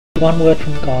one word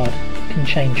from God can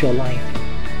change your life.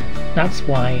 That's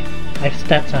why I've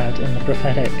stepped out in the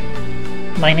prophetic.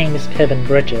 My name is Piven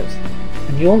Bridges,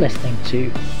 and you're listening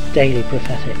to Daily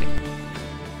Prophetic.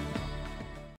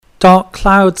 Dark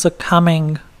clouds are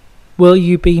coming, will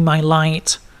you be my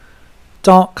light?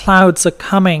 Dark clouds are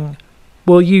coming,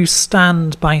 will you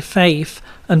stand by faith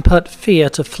and put fear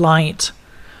to flight?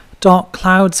 Dark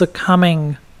clouds are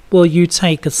coming, will you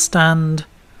take a stand?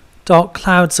 Dark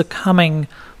clouds are coming,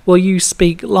 will you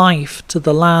speak life to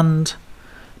the land?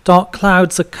 Dark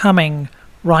clouds are coming,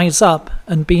 rise up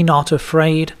and be not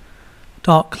afraid.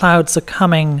 Dark clouds are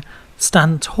coming,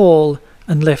 stand tall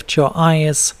and lift your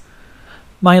eyes.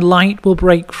 My light will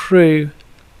break through,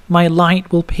 my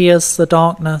light will pierce the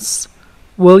darkness.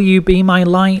 Will you be my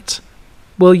light?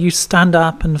 Will you stand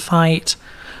up and fight?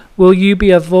 Will you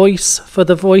be a voice for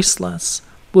the voiceless?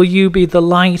 Will you be the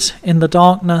light in the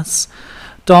darkness?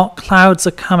 Dark clouds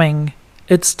are coming,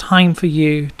 it's time for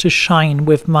you to shine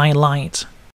with my light.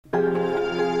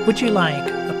 Would you like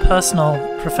a personal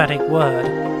prophetic word?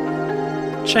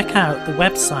 Check out the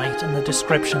website in the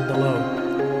description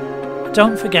below.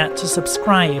 Don't forget to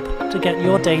subscribe to get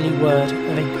your daily word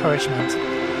of encouragement.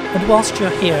 And whilst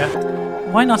you're here,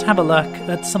 why not have a look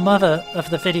at some other of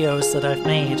the videos that I've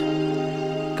made?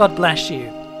 God bless you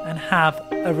and have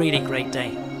a really great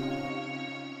day.